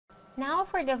Now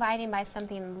if we're dividing by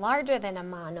something larger than a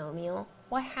monomial,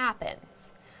 what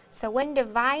happens? So when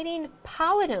dividing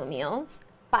polynomials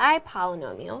by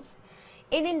polynomials,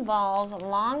 it involves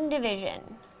long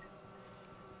division,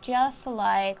 just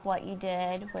like what you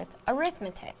did with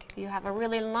arithmetic. If you have a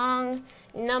really long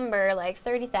number like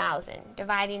 30,000,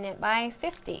 dividing it by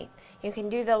 50, you can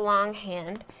do the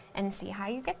longhand and see how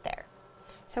you get there.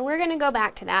 So we're going to go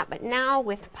back to that, but now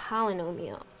with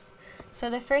polynomials. So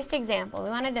the first example, we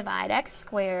want to divide x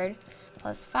squared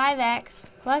plus 5x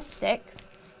plus 6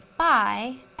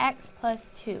 by x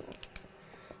plus 2.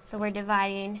 So we're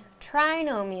dividing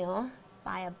trinomial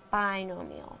by a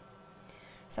binomial.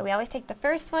 So we always take the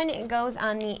first one, it goes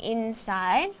on the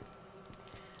inside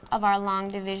of our long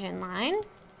division line.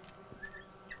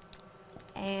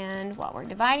 And what we're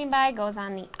dividing by goes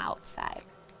on the outside.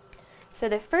 So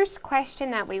the first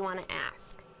question that we want to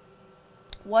ask,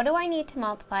 what do I need to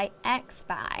multiply x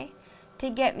by to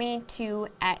get me to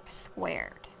x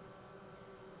squared?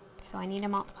 So I need to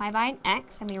multiply by an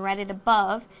x, and we write it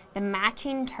above the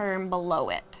matching term below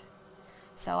it.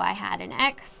 So I had an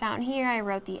x down here, I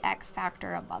wrote the x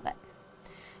factor above it.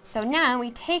 So now we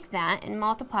take that and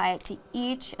multiply it to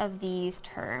each of these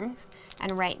terms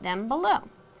and write them below.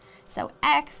 So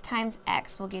x times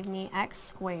x will give me x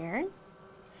squared,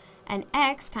 and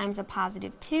x times a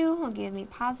positive 2 will give me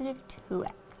positive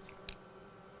 2x.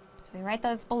 So we write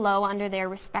those below under their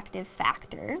respective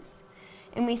factors,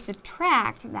 and we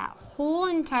subtract that whole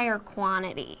entire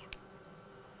quantity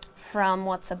from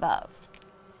what's above.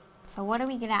 So what do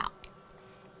we get out?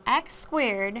 X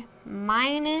squared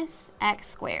minus x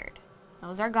squared.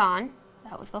 Those are gone.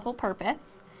 That was the whole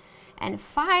purpose. And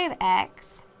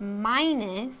 5x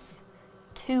minus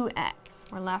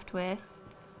 2x. We're left with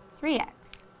 3x.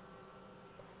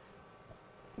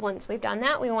 Once we've done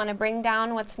that, we want to bring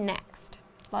down what's next,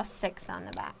 plus 6 on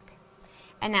the back.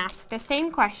 And ask the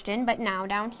same question, but now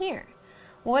down here.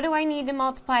 What do I need to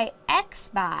multiply x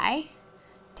by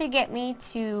to get me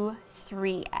to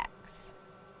 3x?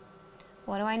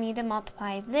 What do I need to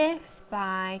multiply this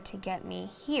by to get me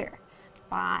here?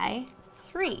 By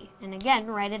 3. And again,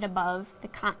 write it above the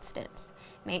constants.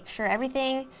 Make sure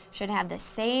everything should have the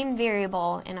same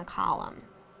variable in a column.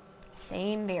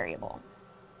 Same variable.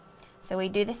 So we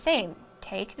do the same.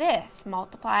 Take this,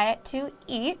 multiply it to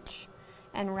each,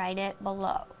 and write it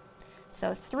below.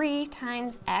 So 3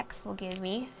 times x will give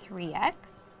me 3x,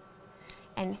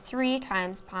 and 3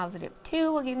 times positive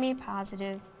 2 will give me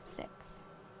positive 6.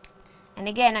 And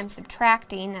again, I'm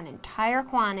subtracting that entire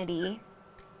quantity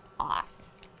off.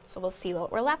 So we'll see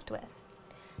what we're left with.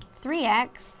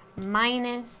 3x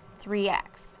minus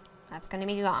 3x. That's going to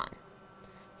be gone.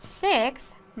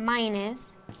 6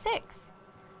 minus 6.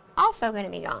 Also going to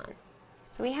be gone.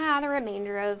 So we had a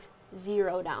remainder of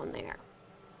 0 down there.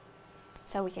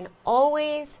 So we can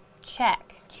always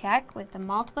check with the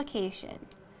multiplication.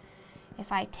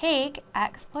 If I take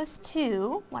x plus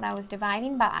 2, what I was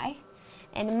dividing by,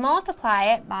 and multiply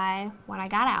it by what I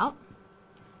got out,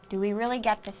 do we really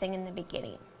get the thing in the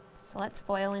beginning? So let's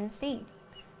FOIL and see.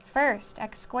 First,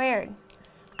 x squared.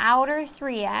 Outer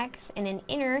 3x and an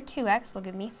inner 2x will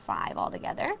give me 5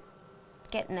 altogether.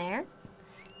 Getting there.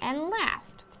 And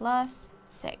last, plus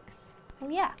 6. So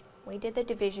yeah, we did the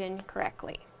division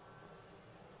correctly.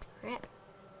 All right.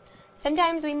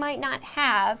 Sometimes we might not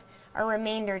have a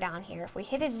remainder down here. If we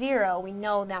hit a 0, we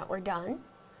know that we're done.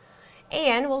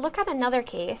 And we'll look at another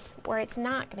case where it's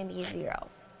not going to be 0.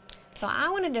 So I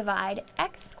want to divide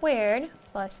x squared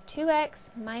plus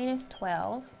 2x minus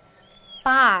 12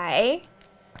 by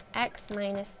x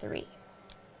minus 3.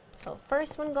 So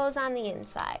first one goes on the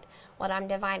inside. What I'm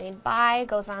dividing by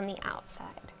goes on the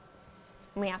outside.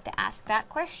 And we have to ask that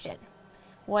question.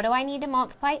 What do I need to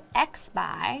multiply x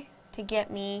by to get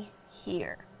me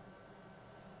here?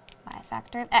 By a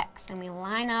factor of x. And we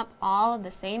line up all of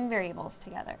the same variables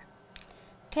together.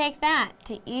 Take that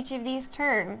to each of these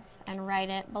terms and write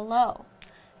it below.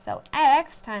 So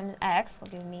x times x will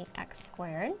give me x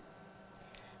squared.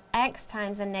 X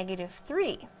times a negative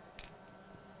 3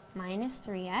 minus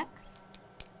 3x.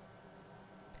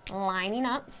 Lining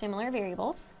up similar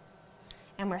variables.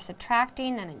 And we're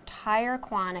subtracting an entire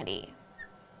quantity.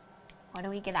 What do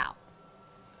we get out?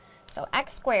 So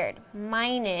x squared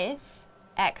minus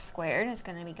x squared is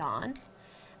going to be gone.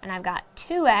 And I've got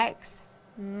 2x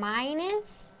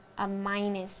minus a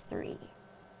minus 3.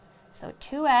 So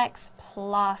 2x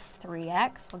plus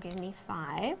 3x will give me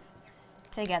 5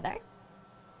 together.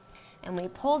 And we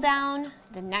pull down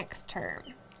the next term.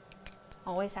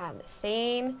 Always have the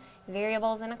same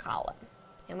variables in a column.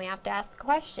 And we have to ask the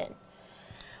question,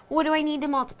 what do I need to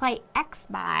multiply x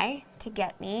by to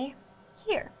get me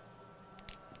here?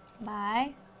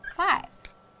 by 5.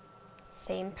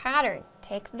 Same pattern.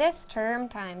 Take this term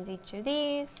times each of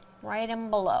these, write them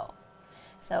below.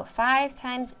 So 5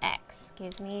 times x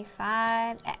gives me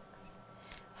 5x.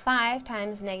 5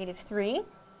 times negative 3,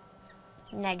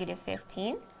 negative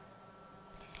 15.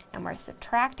 And we're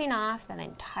subtracting off that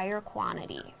entire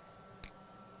quantity.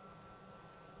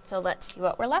 So let's see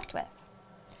what we're left with.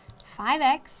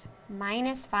 5x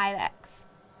minus 5x,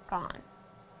 gone.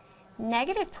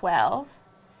 Negative 12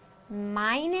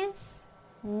 minus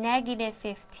negative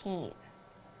 15.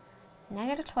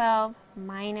 Negative 12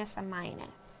 minus a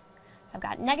minus. So I've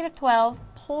got negative 12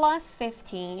 plus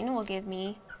 15 will give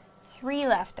me 3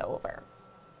 left over.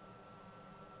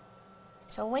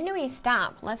 So when do we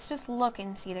stop? Let's just look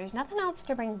and see. There's nothing else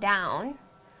to bring down.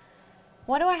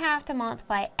 What do I have to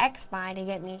multiply x by to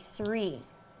get me 3?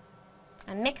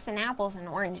 I'm mixing apples and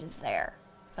oranges there.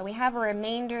 So we have a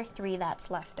remainder 3 that's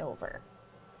left over.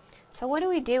 So what do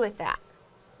we do with that?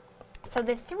 So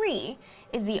the 3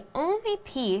 is the only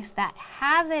piece that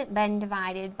hasn't been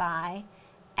divided by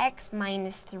x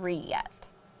minus 3 yet.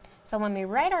 So when we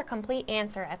write our complete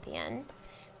answer at the end,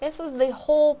 this was the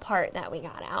whole part that we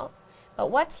got out.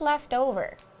 But what's left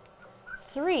over?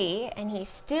 3, and he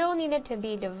still needed to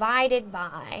be divided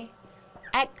by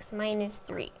x minus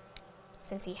 3.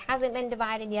 Since he hasn't been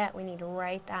divided yet, we need to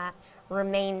write that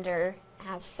remainder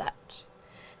as such.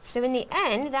 So in the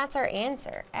end, that's our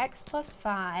answer. X plus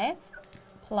 5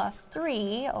 plus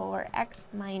 3 over x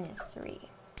minus 3.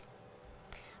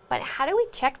 But how do we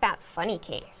check that funny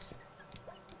case?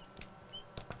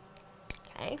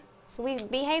 Okay, so we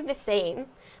behave the same,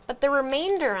 but the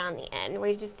remainder on the end,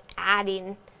 we're just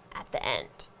adding at the end.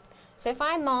 So if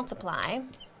I multiply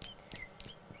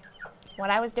what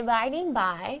I was dividing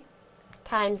by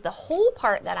times the whole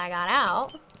part that I got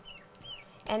out,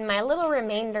 and my little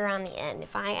remainder on the end,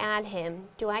 if I add him,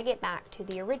 do I get back to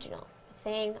the original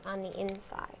thing on the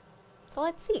inside? So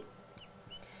let's see.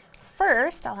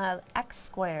 First, I'll have x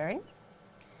squared,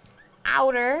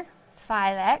 outer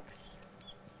 5x,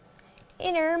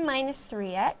 inner minus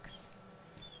 3x,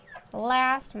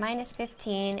 last minus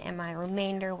 15, and my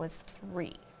remainder was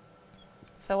 3.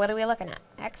 So what are we looking at?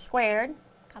 X squared,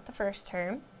 got the first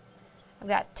term. I've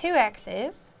got 2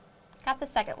 x's, got the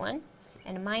second one,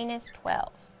 and minus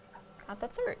 12. Got the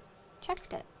third,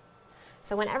 checked it.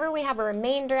 So whenever we have a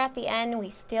remainder at the end,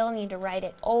 we still need to write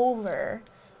it over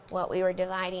what we were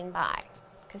dividing by,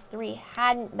 because 3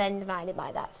 hadn't been divided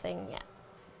by that thing yet.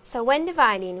 So when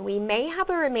dividing, we may have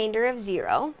a remainder of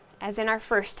 0, as in our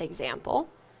first example.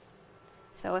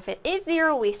 So if it is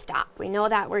 0, we stop. We know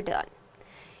that we're done.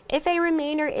 If a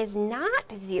remainder is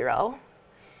not 0,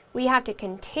 we have to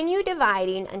continue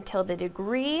dividing until the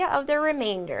degree of the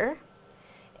remainder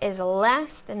is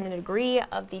less than the degree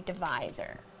of the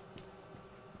divisor.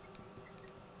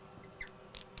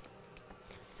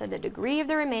 So the degree of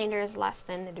the remainder is less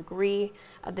than the degree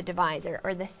of the divisor,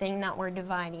 or the thing that we're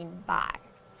dividing by.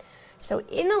 So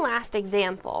in the last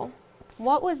example,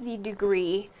 what was the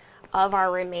degree of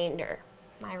our remainder?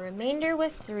 My remainder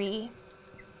was 3.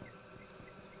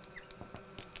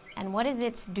 And what is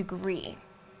its degree?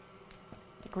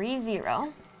 Degree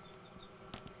 0.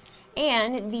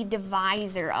 And the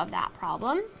divisor of that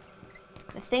problem,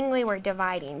 the thing we were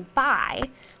dividing by,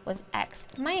 was x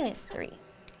minus 3.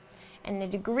 And the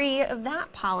degree of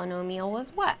that polynomial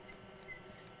was what?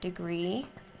 Degree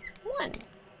 1.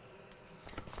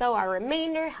 So our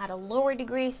remainder had a lower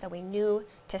degree, so we knew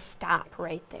to stop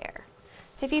right there.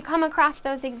 So if you come across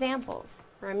those examples,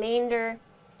 remainder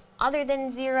other than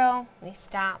 0, we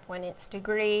stop when its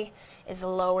degree is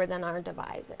lower than our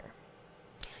divisor.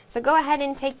 So go ahead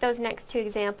and take those next 2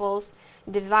 examples,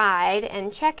 divide,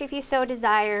 and check if you so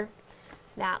desire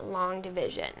that long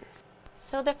division.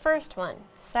 So the first one,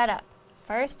 set up.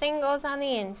 First thing goes on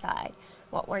the inside,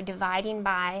 what we're dividing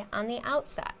by on the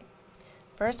outside.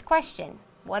 First question,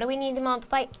 what do we need to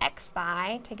multiply x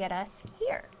by to get us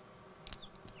here?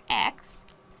 X.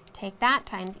 Take that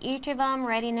times each of them,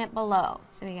 writing it below.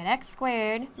 So we get x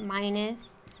squared minus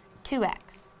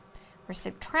 2x. We're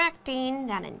subtracting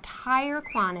that entire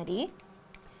quantity.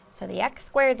 So the x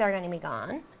squareds are going to be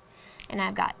gone. And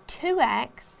I've got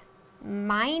 2x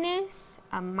minus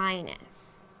a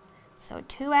minus. So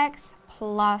 2x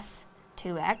plus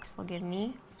 2x will give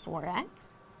me 4x.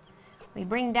 We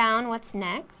bring down what's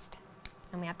next.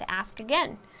 And we have to ask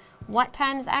again, what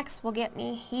times x will get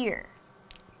me here?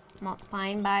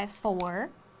 Multiplying by 4.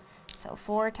 So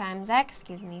 4 times x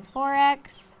gives me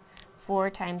 4x. 4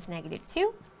 times negative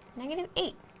 2, negative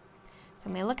 8. So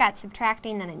when we look at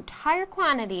subtracting that entire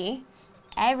quantity,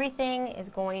 everything is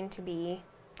going to be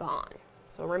gone.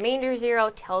 So remainder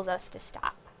 0 tells us to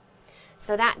stop.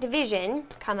 So that division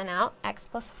coming out, x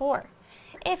plus 4.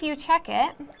 If you check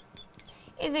it,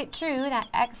 is it true that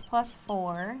x plus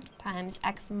 4 times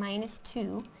x minus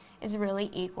 2 is really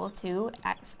equal to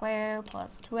x squared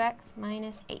plus 2x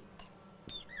minus 8?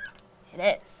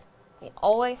 It is. We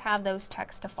always have those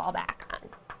checks to fall back on.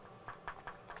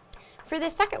 For the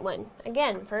second one,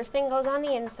 again, first thing goes on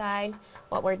the inside,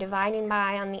 what we're dividing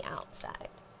by on the outside.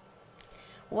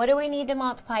 What do we need to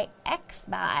multiply x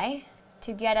by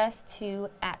to get us to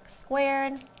x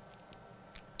squared?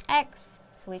 X.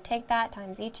 So we take that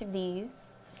times each of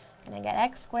these, and I get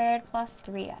x squared plus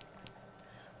 3x.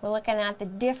 We're looking at the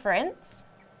difference,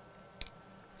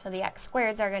 so the x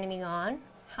squareds are going to be gone.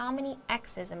 How many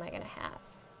x's am I going to have?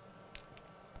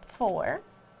 4.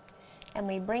 And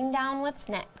we bring down what's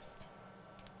next.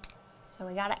 So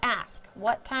we got to ask,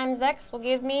 what times x will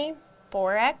give me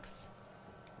 4x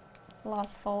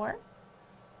plus 4?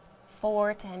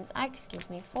 4 times x gives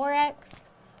me 4x.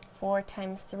 4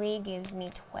 times 3 gives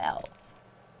me 12.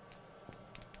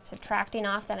 Subtracting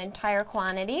off that entire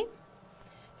quantity,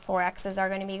 4 x's are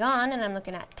going to be gone, and I'm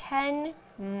looking at 10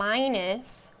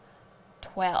 minus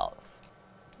 12,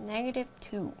 negative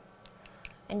 2.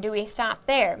 And do we stop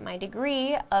there? My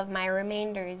degree of my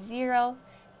remainder is 0,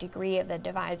 degree of the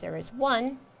divisor is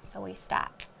 1, so we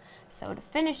stop. So to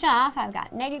finish off, I've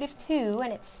got negative 2,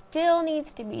 and it still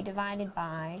needs to be divided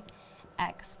by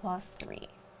x plus 3.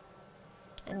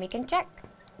 And we can check.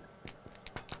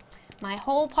 My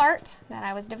whole part that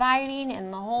I was dividing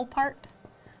and the whole part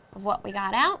of what we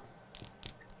got out,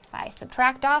 if I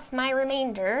subtract off my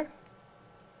remainder,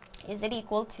 is it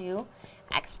equal to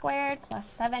x squared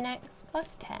plus 7x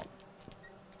plus 10?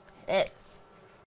 It is.